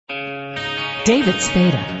David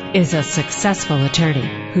Spada is a successful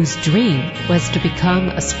attorney whose dream was to become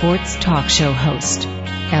a sports talk show host.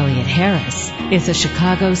 Elliot Harris is a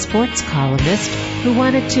Chicago sports columnist who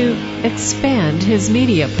wanted to expand his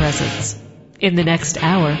media presence. In the next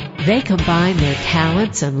hour, they combine their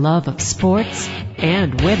talents and love of sports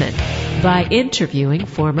and women by interviewing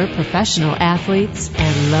former professional athletes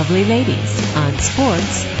and lovely ladies on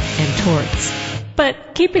sports and torts.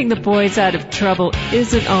 But keeping the boys out of trouble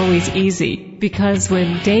isn't always easy, because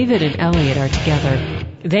when David and Elliot are together,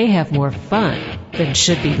 they have more fun than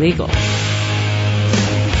should be legal.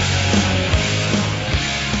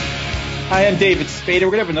 Hi, I'm David Spada.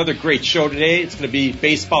 We're going to have another great show today. It's going to be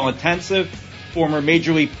baseball intensive. Former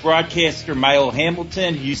Major League broadcaster Milo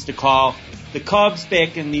Hamilton, who used to call the Cubs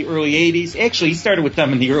back in the early 80s. Actually, he started with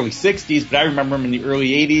them in the early 60s, but I remember him in the early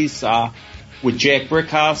 80s with Jack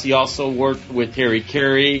Brickhouse. He also worked with Harry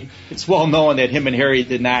Carey. It's well known that him and Harry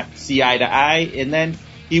did not see eye to eye. And then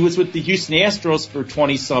he was with the Houston Astros for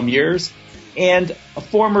 20-some years. And a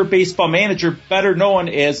former baseball manager, better known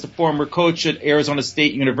as the former coach at Arizona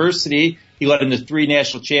State University. He led them to 3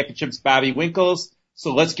 national championships, Bobby Winkles.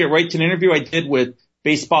 So let's get right to an interview I did with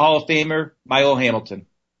Baseball Hall of Famer Milo Hamilton.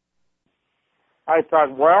 I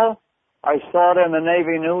thought, well, I saw it in the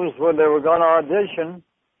Navy News when they were going to audition.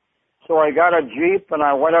 So I got a Jeep and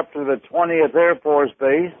I went up to the 20th Air Force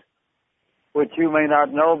Base, which you may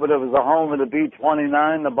not know, but it was the home of the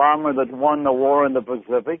B-29, the bomber that won the war in the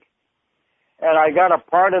Pacific. And I got a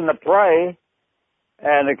part in the play,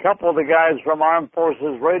 and a couple of the guys from Armed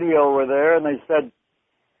Forces Radio were there, and they said,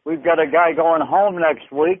 "We've got a guy going home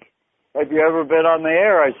next week. Have you ever been on the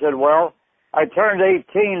air?" I said, "Well, I turned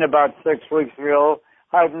 18 about 6 weeks ago.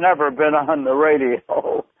 I've never been on the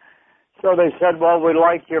radio." So they said, "Well, we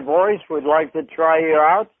like your voice. We'd like to try you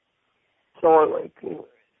out." So it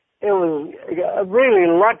was really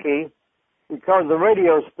lucky, because the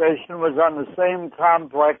radio station was on the same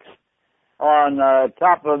complex on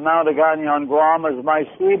top of Mount Agani on Guam as my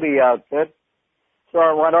CB outfit. So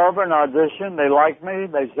I went over and auditioned. They liked me.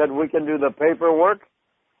 They said, "We can do the paperwork.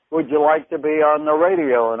 Would you like to be on the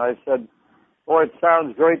radio?" And I said, "Boy, it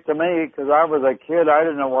sounds great to me," because I was a kid. I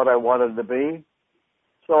didn't know what I wanted to be.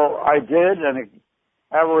 So I did, and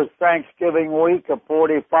that was Thanksgiving week of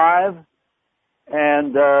 45.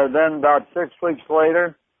 And then about 6 weeks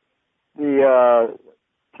later, the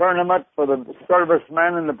tournament for the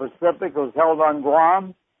servicemen in the Pacific was held on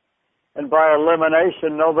Guam. And by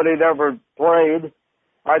elimination, nobody had ever played.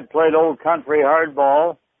 I'd played old country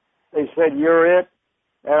hardball. They said, "You're it."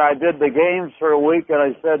 And I did the games for a week, and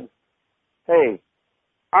I said, "Hey,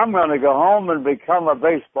 I'm going to go home and become a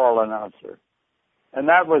baseball announcer." And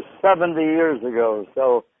that was 70 years ago.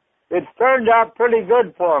 So it's turned out pretty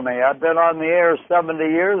good for me. I've been on the air 70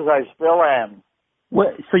 years. I still am.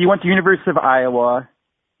 So you went to University of Iowa.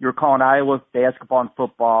 You were calling Iowa basketball and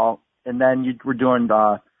football, and then you were doing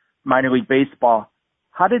minor league baseball.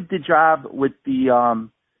 How did the job with the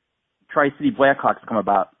Tri-City Blackhawks come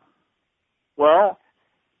about? Well,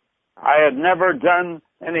 I had never done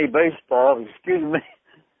any baseball. Excuse me.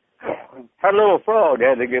 Had a little frog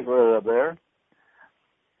I had to get rid of there.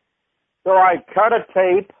 So I cut a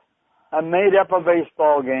tape. I made up a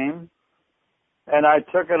baseball game, and I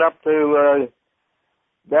took it up to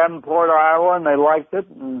Davenport, Iowa, and they liked it.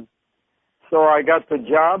 And so I got the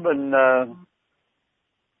job, and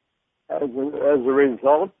as a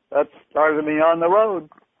result, that started me on the road.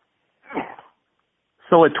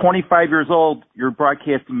 So at 25 years old, you're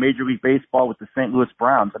broadcasting Major League Baseball with the St. Louis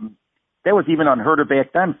Browns. I mean, that was even unheard of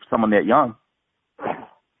back then for someone that young.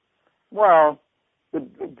 Well, to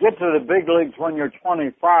get to the big leagues when you're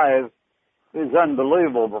 25 is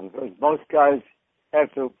unbelievable, because most guys have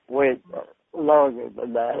to wait longer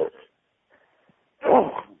than that.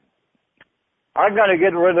 I'm going to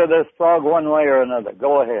get rid of this frog one way or another.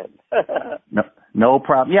 Go ahead. No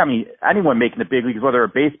problem. Yeah, I mean, anyone making the big leagues, whether a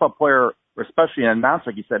baseball player or especially an announcer,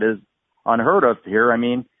 like you said, is unheard of here. I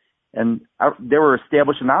mean, and there were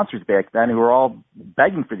established announcers back then who were all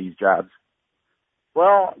begging for these jobs.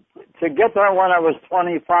 Well, to get there when I was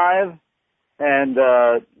 25 and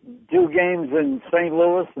do games in St.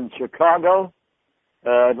 Louis and Chicago,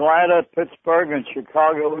 Atlanta, Pittsburgh, and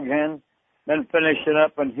Chicago again, then finishing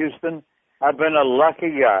up in Houston, I've been a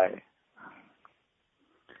lucky guy.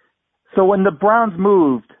 So when the Browns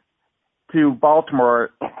moved to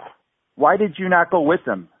Baltimore, why did you not go with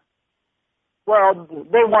them? Well,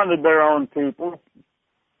 they wanted their own people.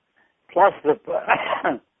 Plus the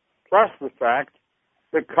fact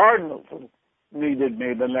the Cardinals needed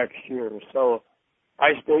me the next year, so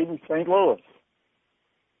I stayed in St. Louis.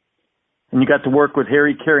 And you got to work with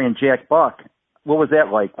Harry Carey and Jack Buck. What was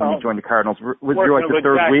that like when you joined the Cardinals? Was you like the with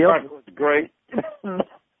third Jack wheel? Buck was great.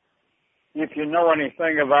 If you know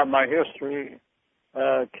anything about my history,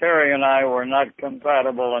 Kerry and I were not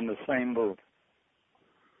compatible in the same booth.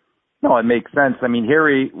 No, it makes sense. I mean,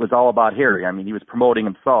 Harry was all about Harry. I mean, he was promoting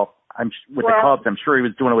himself. The Cubs. I'm sure he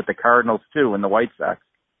was doing it with the Cardinals too, and the White Sox.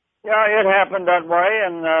 Yeah, it happened that way.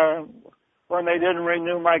 And when they didn't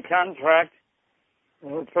renew my contract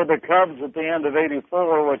for the Cubs at the end of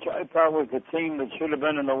 '84, which I thought was the team that should have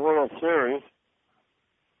been in the World Series,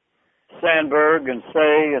 Sandberg and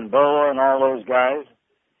Say and Boa and all those guys.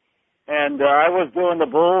 And I was doing the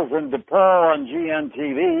Bulls in DePaul on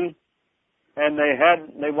GNTV, and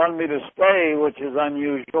they wanted me to stay, which is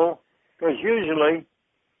unusual, because usually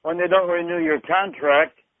when they don't renew your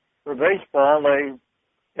contract for baseball, they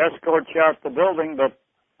escort you out the building. But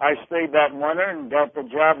I stayed that winter and got the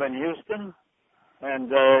job in Houston,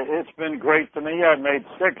 and it's been great to me. I've made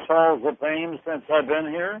 6 Halls of Fame since I've been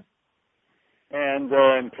here, and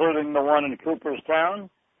including the one in Cooperstown.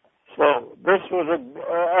 So this was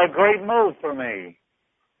a great move for me.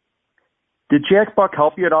 Did Jack Buck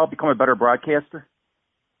help you at all become a better broadcaster?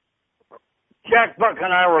 Jack Buck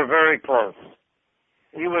and I were very close.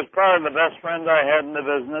 He was probably the best friend I had in the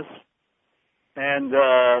business. And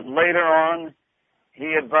later on,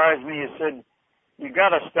 he advised me, he said, you got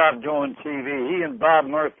to stop doing TV. He and Bob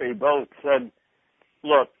Murphy both said,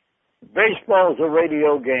 look, baseball is a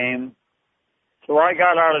radio game. So I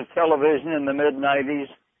got out of television in the mid-'90s,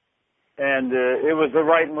 and it was the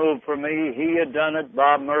right move for me. He had done it.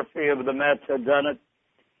 Bob Murphy of the Mets had done it.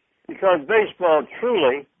 Because baseball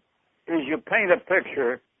truly is you paint a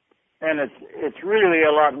picture, and it's really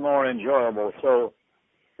a lot more enjoyable. So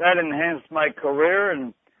that enhanced my career,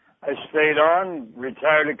 and I stayed on,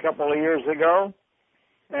 retired a couple of years ago,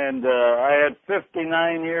 and I had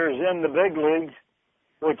 59 years in the big leagues,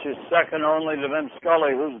 which is second only to Vin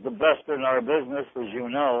Scully, who's the best in our business, as you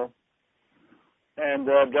know. And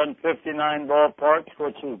I've done 59 ballparks,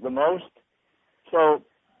 which is the most. So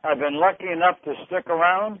I've been lucky enough to stick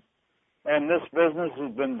around, and this business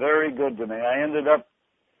has been very good to me. I ended up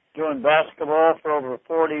doing basketball for over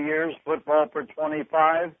 40 years, football for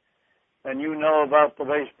 25, and you know about the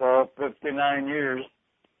baseball, 59 years,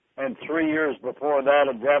 and 3 years before that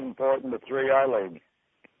at Davenport in the 3I League.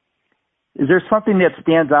 Is there something that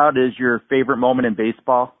stands out as your favorite moment in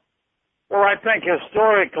baseball? Well, I think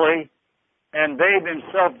historically, and Babe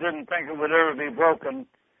himself didn't think it would ever be broken,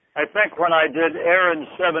 I think when I did Aaron's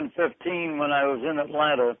 715 when I was in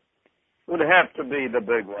Atlanta, would have to be the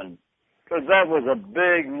big one. Because that was a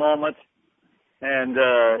big moment, and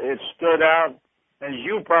it stood out. As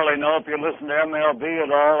you probably know, if you listen to MLB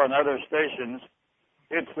at all and other stations,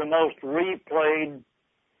 it's the most replayed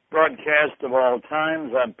broadcast of all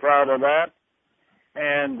times. I'm proud of that.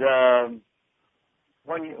 And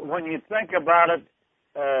when you think about it,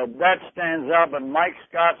 that stands out. But Mike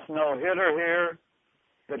Scott's no-hitter here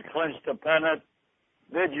that clinched the pennant,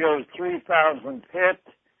 Biggio's 3,000th hit.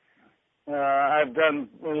 I've done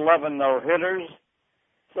 11 no-hitters.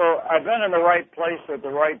 So I've been in the right place at the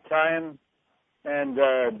right time. And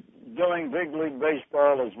doing big league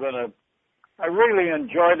baseball has been I really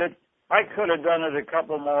enjoyed it. I could have done it a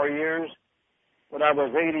couple more years, but I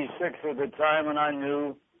was 86 at the time, and I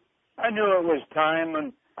knew it was time.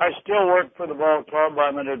 And I still work for the ball club.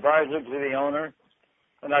 I'm an advisor to the owner,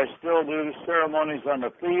 and I still do ceremonies on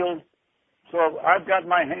the field. So I've got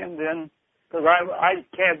my hand in, because I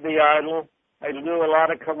can't be idle. I do a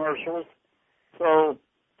lot of commercials. So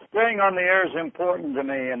staying on the air is important to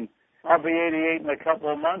me, and I'll be 88 in a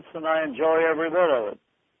couple of months, and I enjoy every bit of it.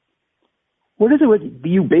 What is it with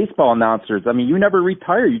you baseball announcers? I mean, you never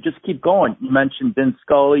retire. You just keep going. You mentioned Vin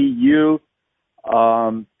Scully,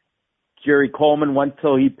 Jerry Coleman went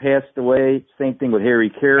till he passed away. Same thing with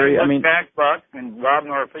Harry Carey. Jack Buck and Bob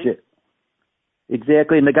Murphy.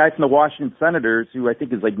 Exactly. And the guy from the Washington Senators, who I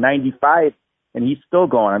think is like 95, and he's still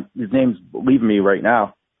going. His name's leaving me right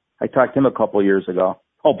now. I talked to him a couple of years ago.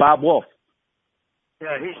 Oh, Bob Wolf.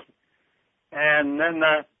 Yeah, and then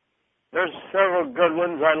there's several good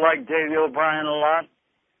ones. I like Davey O'Brien a lot.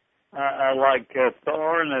 I like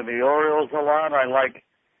Thorne of the Orioles a lot. I like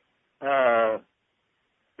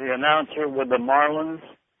the announcer with the Marlins.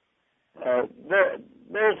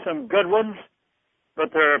 There's some good ones,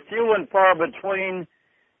 but there are few and far between.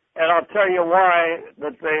 And I'll tell you why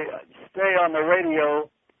that they stay on the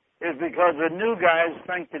radio is because the new guys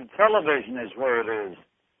think that television is where it is.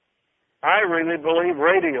 I really believe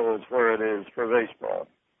radio is where it is for baseball.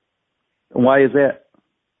 Why is that?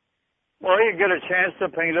 Well, you get a chance to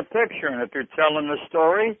paint a picture, and if you're telling the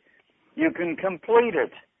story, you can complete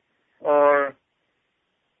it. Or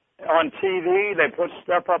on TV, they put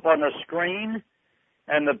stuff up on the screen,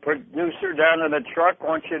 and the producer down in the truck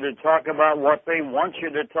wants you to talk about what they want you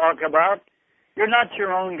to talk about. You're not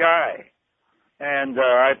your own guy. And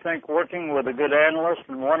I think working with a good analyst,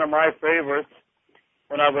 and one of my favorites,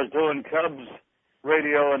 when I was doing Cubs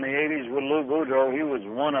radio in the 80s with Lou Boudreau, he was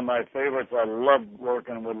one of my favorites. I loved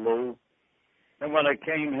working with Lou. And when I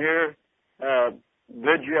came here,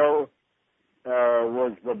 Biggio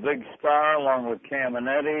was the big star, along with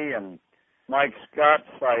Caminetti and Mike Scott,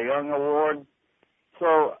 Cy Young Award.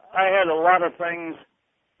 So I had a lot of things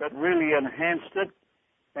that really enhanced it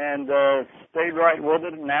and stayed right with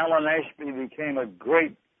it. And Alan Ashby became a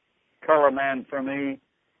great color man for me.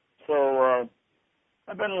 So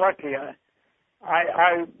I've been lucky.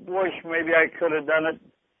 I wish maybe I could have done it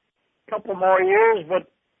a couple more years, but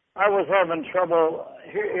I was having trouble.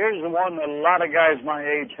 Here's the one that a lot of guys my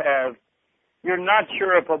age have. You're not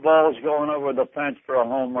sure if a ball's going over the fence for a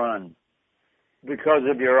home run because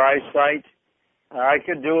of your eyesight. I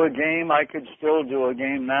could do a game. I could still do a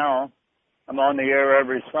game now. I'm on the air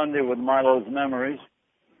every Sunday with Milo's Memories.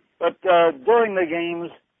 But during the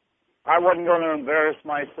games, I wasn't going to embarrass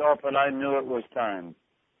myself, and I knew it was time.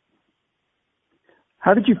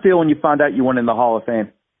 How did you feel when you found out you went in the Hall of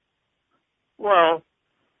Fame? Well,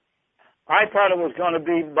 I thought it was going to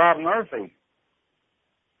be Bob Murphy.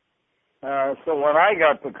 So when I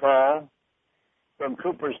got the call from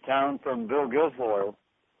Cooperstown from Bill Guilfoyle,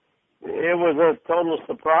 it was a total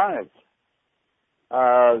surprise.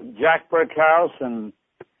 Jack Brickhouse and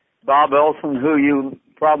Bob Elson, who you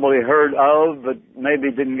probably heard of, but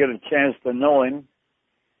maybe didn't get a chance to know him.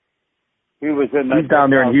 He was in that. He's down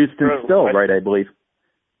there in Houston still, right, I believe.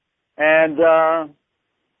 And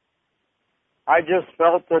I just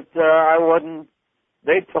felt that I wouldn't.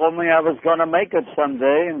 They told me I was going to make it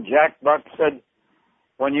someday, and Jack Buck said,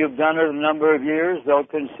 when you've done it a number of years, they'll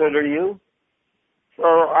consider you. So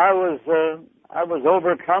I was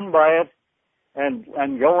overcome by it, and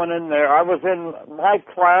going in there. My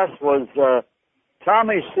class was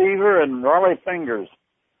Tommy Seaver and Raleigh Fingers.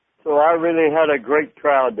 So I really had a great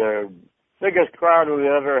crowd there. Biggest crowd we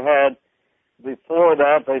ever had. Before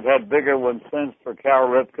that, they've had bigger ones since for Cal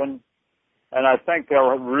Ripken. And I think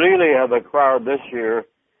they'll really have a crowd this year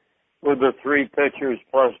with the three pitchers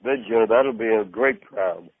plus Biggio. That'll be a great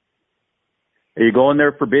crowd. Are you going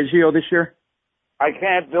there for Biggio this year? I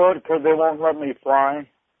can't do it because they won't let me fly.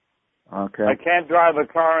 Okay. I can't drive a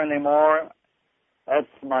car anymore.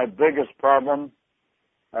 That's my biggest problem,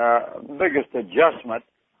 biggest adjustment.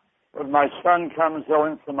 But my son comes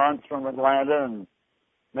once a month from Atlanta and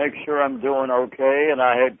makes sure I'm doing okay, and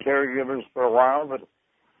I had caregivers for a while, but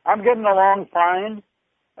I'm getting along fine,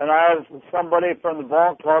 and I have somebody from the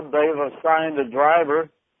ball club. They've assigned a driver,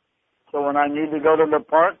 so when I need to go to the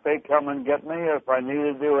park, they come and get me. If I need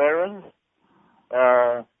to do errands,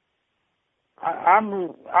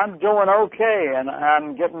 I'm doing okay, and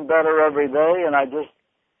I'm getting better every day, and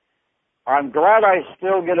I'm glad I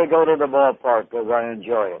still get to go to the ballpark because I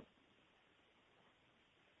enjoy it.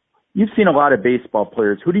 You've seen a lot of baseball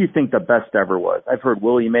players. Who do you think the best ever was? I've heard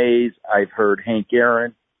Willie Mays. I've heard Hank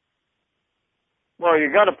Aaron. Well, you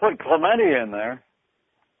got to put Clemente in there.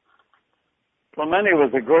 Clemente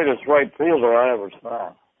was the greatest right fielder I ever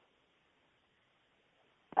saw.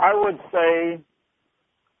 I would say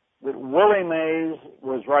that Willie Mays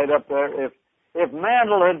was right up there. If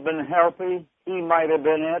Mantle had been healthy, he might have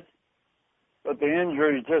been it. But the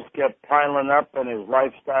injuries just kept piling up, and his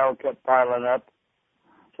lifestyle kept piling up.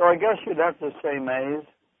 So I guess you'd have to say Mays.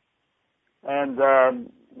 And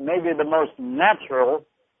maybe the most natural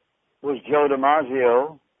was Joe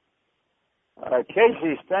DiMaggio.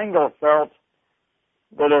 Casey Stengel felt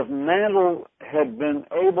that if Mantle had been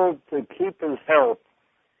able to keep his health,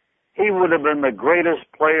 he would have been the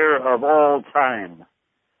greatest player of all time.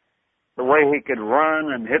 The way he could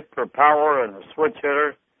run and hit for power and a switch hitter.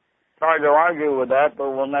 It's hard to argue with that, but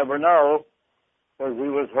we'll never know because he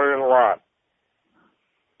was hurt a lot.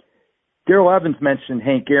 Darrell Evans mentioned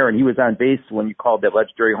Hank Aaron. He was on base when you called that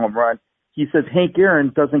legendary home run. He says Hank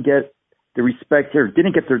Aaron doesn't get the respect, or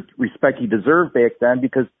didn't get the respect he deserved back then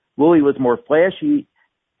because Willie was more flashy.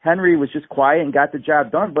 Henry was just quiet and got the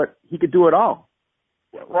job done, but he could do it all.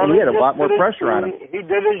 Well, and he had a lot more pressure on him. He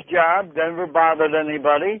did his job, never bothered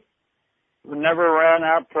anybody, never ran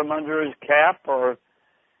out from under his cap or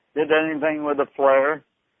did anything with a flare.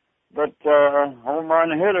 But home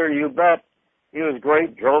run hitter, you bet. He was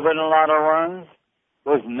great, drove in a lot of runs,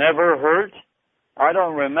 was never hurt. I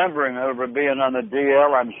don't remember him ever being on the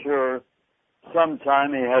DL. I'm sure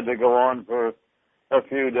sometime he had to go on for a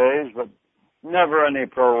few days, but never any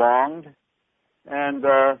prolonged. And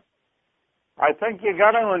I think you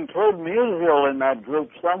got to include Musial in that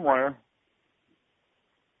group somewhere.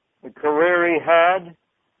 The career he had,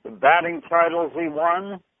 the batting titles he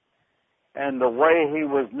won, and the way he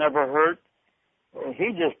was never hurt. He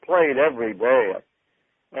just played every day.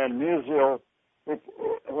 And Musial,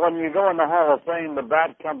 when you go in the Hall of Fame, the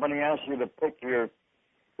bat company asks you to pick your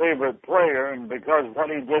favorite player, and because what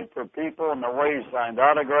he did for people and the way he signed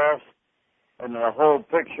autographs and the whole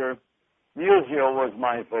picture, Musial was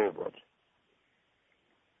my favorite.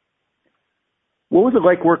 What was it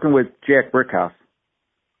like working with Jack Brickhouse?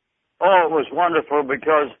 Oh, it was wonderful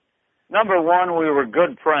because, number one, we were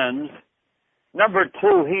good friends. Number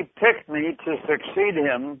two, he picked me to succeed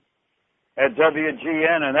him at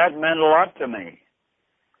WGN, and that meant a lot to me.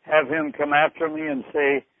 Have him come after me and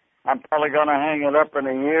say, I'm probably going to hang it up in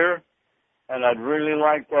a year, and I'd really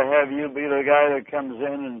like to have you be the guy that comes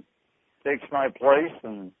in and takes my place.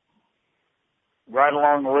 And right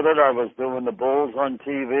along with it, I was doing the Bulls on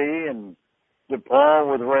TV and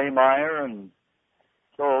DePaul with Ray Meyer, and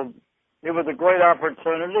so it was a great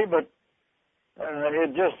opportunity, but it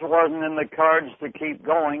just wasn't in the cards to keep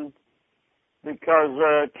going because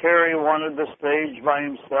Kerry wanted the stage by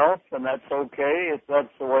himself, and that's okay if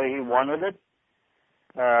that's the way he wanted it.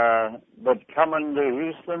 But coming to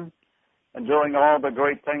Houston and doing all the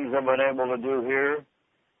great things I've been able to do here,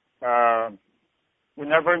 you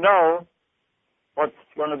never know what's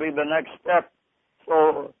going to be the next step.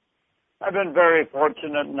 So I've been very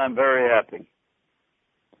fortunate, and I'm very happy.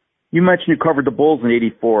 You mentioned you covered the Bulls in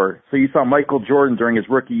 '84, so you saw Michael Jordan during his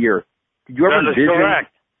rookie year. Did you ever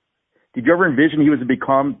envision he was to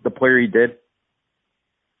become the player he did?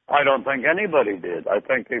 I don't think anybody did. I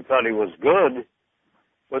think they thought he was good,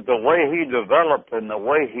 but the way he developed and the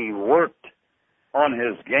way he worked on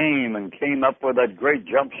his game and came up with that great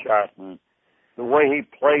jump shot and the way he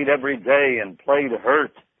played every day and played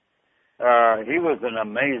hurt, he was an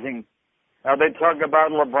amazing. Now they talk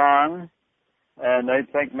about LeBron, and they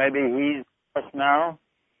think maybe he's us now.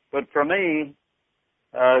 But for me,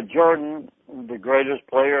 Jordan, the greatest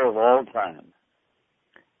player of all time.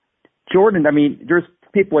 Jordan, I mean, there's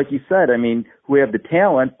people, like you said, I mean, who have the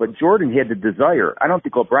talent, but Jordan had the desire. I don't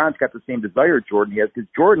think LeBron's got the same desire Jordan has, because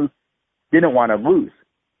Jordan didn't want to lose.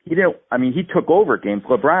 He took over games.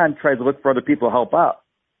 LeBron tried to look for other people to help out.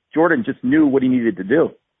 Jordan just knew what he needed to do.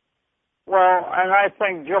 Well, and I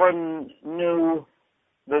think Jordan knew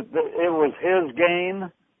that it was his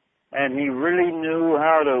game, and he really knew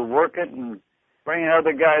how to work it and bring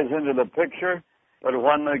other guys into the picture. But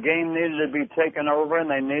when the game needed to be taken over and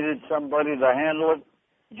they needed somebody to handle it,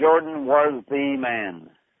 Jordan was the man.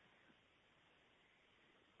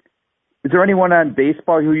 Is there anyone on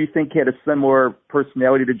baseball who you think had a similar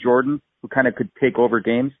personality to Jordan, who kind of could take over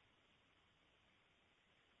games?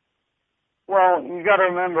 Well, you got to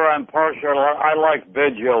remember I'm partial. I like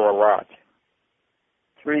Biggio a lot.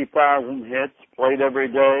 3,000 hits, played every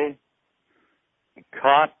day. He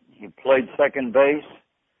caught. He played second base,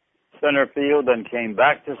 center field, then came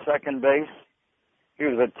back to second base. He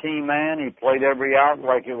was a team man. He played every out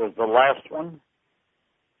like it was the last one.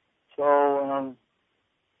 So,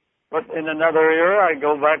 but in another era, I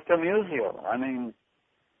go back to Musial. I mean,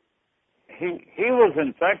 he was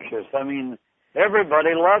infectious. I mean, everybody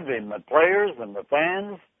loved him, the players and the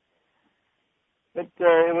fans. It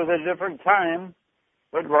was a different time,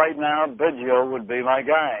 but right now, Biggio would be my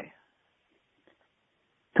guy.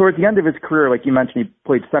 Towards the end of his career, like you mentioned, he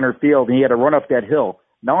played center field, and he had to run up that hill.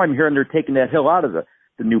 Now I'm hearing they're taking that hill out of the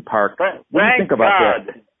new park. What do you think about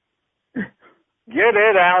that? Get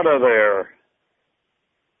it out of there.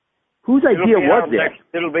 Whose idea was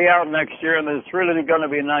that? It'll be out next year, and it's really going to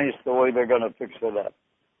be nice the way they're going to fix it up.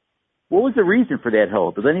 What was the reason for that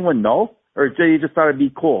hill? Does anyone know? Or you just thought it'd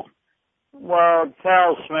be cool? Well,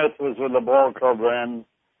 Tal Smith was with the ball club then.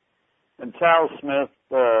 And Tal Smith,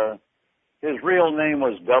 his real name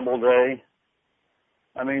was Doubleday.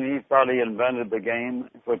 I mean, he thought he invented the game,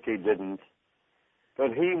 which he didn't.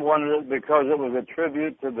 But he wanted it because it was a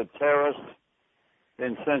tribute to the terrorists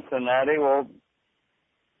in Cincinnati. Well,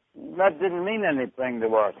 that didn't mean anything to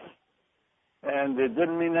us. And it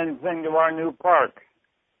didn't mean anything to our new park.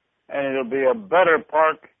 And it'll be a better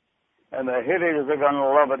park, and the hippies are going to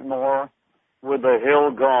love it more with the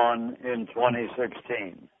hill gone in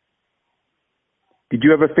 2016. Did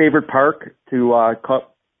you have a favorite park to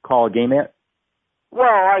call a game at? Well,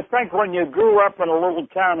 I think when you grew up in a little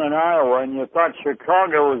town in Iowa and you thought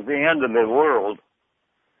Chicago was the end of the world,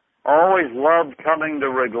 I always loved coming to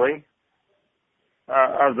Wrigley.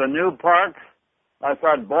 Of the new parks, I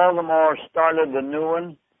thought Baltimore started the new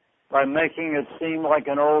one by making it seem like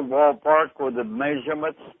an old ballpark with the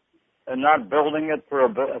measurements and not building it for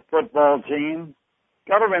a football team.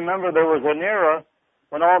 Got to remember there was an era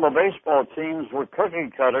when all the baseball teams were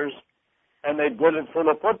cookie cutters, and they did it so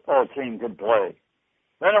the football team could play.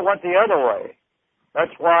 Then it went the other way.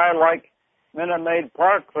 That's why I like Minute Maid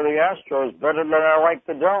Park for the Astros better than I like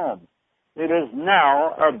the Dome. It is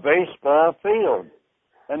now a baseball field,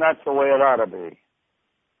 and that's the way it ought to be.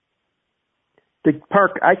 The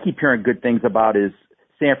park I keep hearing good things about is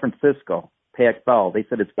San Francisco, Pac-Bell. They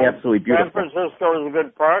said it's absolutely beautiful. San Francisco is a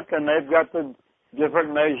good park, and they've got the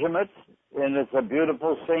different measurements, and it's a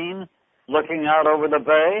beautiful scene looking out over the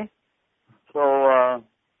bay. So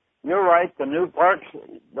you're right, the new parks,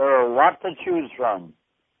 there are a lot to choose from.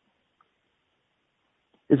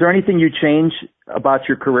 Is there anything you change about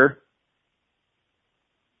your career?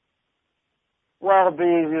 Well, it'd be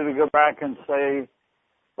easy to go back and say,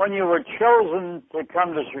 when you were chosen to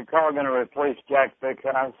come to Chicago and replace Jack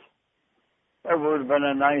Bickhouse, that would have been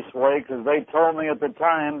a nice way, because they told me at the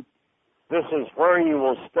time, this is where you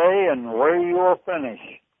will stay and where you will finish.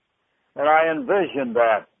 And I envisioned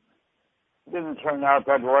that. It didn't turn out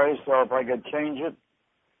that way, so if I could change it,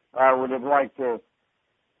 I would have liked to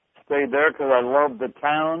stay there because I loved the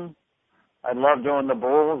town. I loved doing the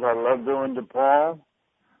Bulls. I loved doing DePaul.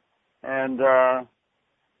 And,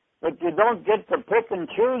 but you don't get to pick and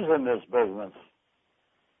choose in this business.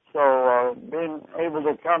 So, being able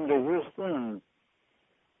to come to Houston and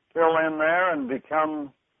fill in there and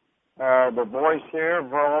become the voice here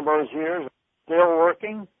for all those years, still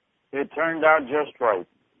working, it turned out just right.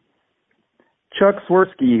 Chuck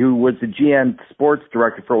Swirsky, who was the GM sports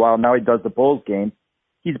director for a while, now he does the Bulls game.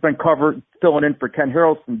 He's been filling in for Ken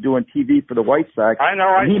Harrelson, doing TV for the White Sox. I know,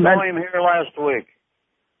 I saw him here last week.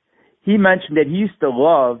 He mentioned that he used to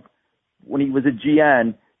love, when he was a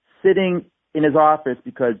GM, sitting in his office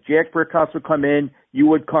because Jack Brickhouse would come in, you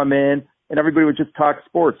would come in, and everybody would just talk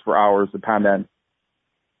sports for hours upon end.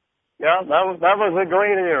 Yeah, that was a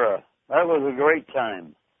great era. That was a great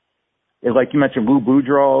time. It's like you mentioned, Lou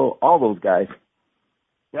Boudreau, all those guys.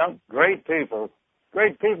 Yeah, great people.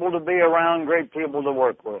 Great people to be around, great people to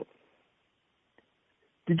work with.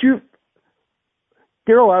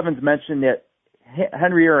 Darrell Evans mentioned that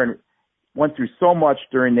Henry Aaron went through so much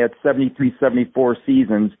during that 73-74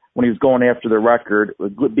 seasons when he was going after the record,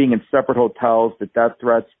 being in separate hotels, the death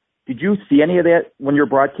threats. Did you see any of that when you were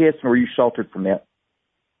broadcasting, or were you sheltered from that?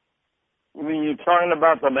 You mean you're talking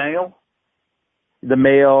about the mail? The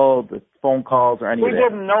mail, the phone calls, or any of that? We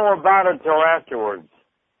didn't know about it till afterwards.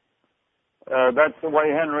 That's the way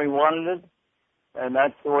Henry wanted it, and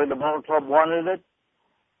that's the way the Ball Club wanted it.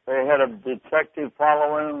 They had a detective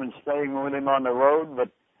following him and staying with him on the road, but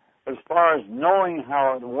as far as knowing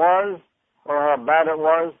how it was or how bad it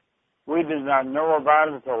was, we did not know about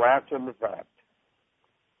it until after the fact.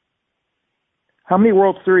 How many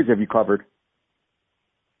World Series have you covered?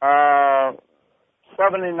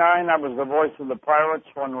 79, I was the voice of the Pirates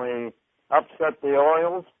when we upset the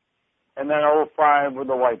Orioles, and then 05 with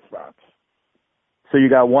the White Sox. So you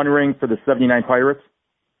got one ring for the 79 Pirates?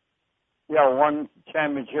 Yeah, one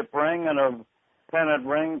championship ring and a pennant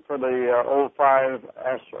ring for the 05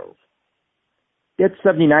 Astros. That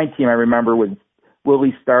 79 team, I remember, with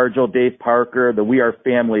Willie Stargell, Dave Parker, the We Are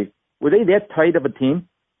Family. Were they that tight of a team?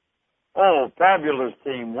 Oh, fabulous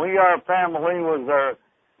team. We Are Family was their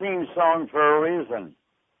theme song for a reason.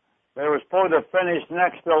 They were supposed to finish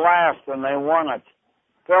next to last, and they won it.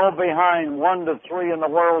 Fell behind 1-3 in the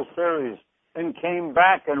World Series, and came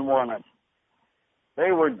back and won it.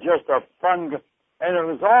 They were just a fun, and it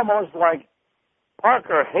was almost like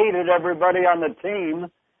Parker hated everybody on the team,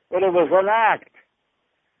 but it was an act.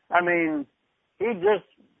 I mean, he'd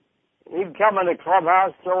come in the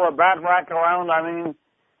clubhouse, throw a bat rack around. I mean,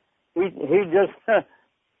 he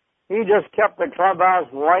just kept the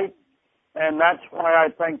clubhouse light, and that's why I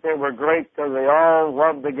think they were great, because they all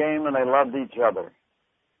loved the game and they loved each other.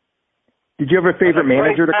 Did you have a favorite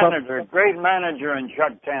manager to come? Great manager in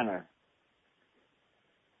Chuck Tanner.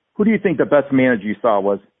 Who do you think the best manager you saw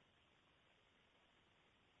was?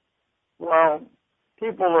 Well,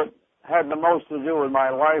 people that had the most to do with my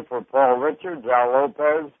life were Paul Richards, Al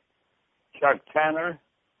Lopez, Chuck Tanner.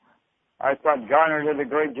 I thought Garner did a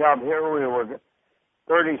great job here. We were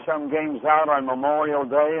 30-some games out on Memorial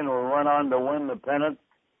Day, and we went on to win the pennant.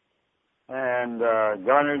 And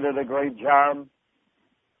Garner did a great job.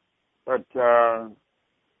 But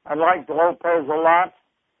I liked Lopez a lot.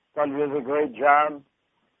 Thought he did a great job.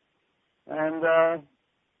 And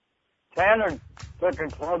Tanner took a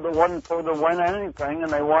club that wasn't supposed to win anything,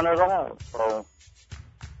 and they won it all. So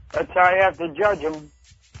that's how you have to judge them.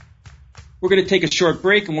 We're going to take a short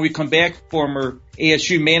break, and when we come back, former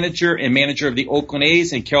ASU manager and manager of the Oakland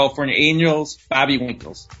A's and California Angels, Bobby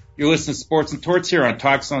Winkles. You're listening to Sports and Torts here on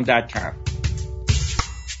TalkZone.com.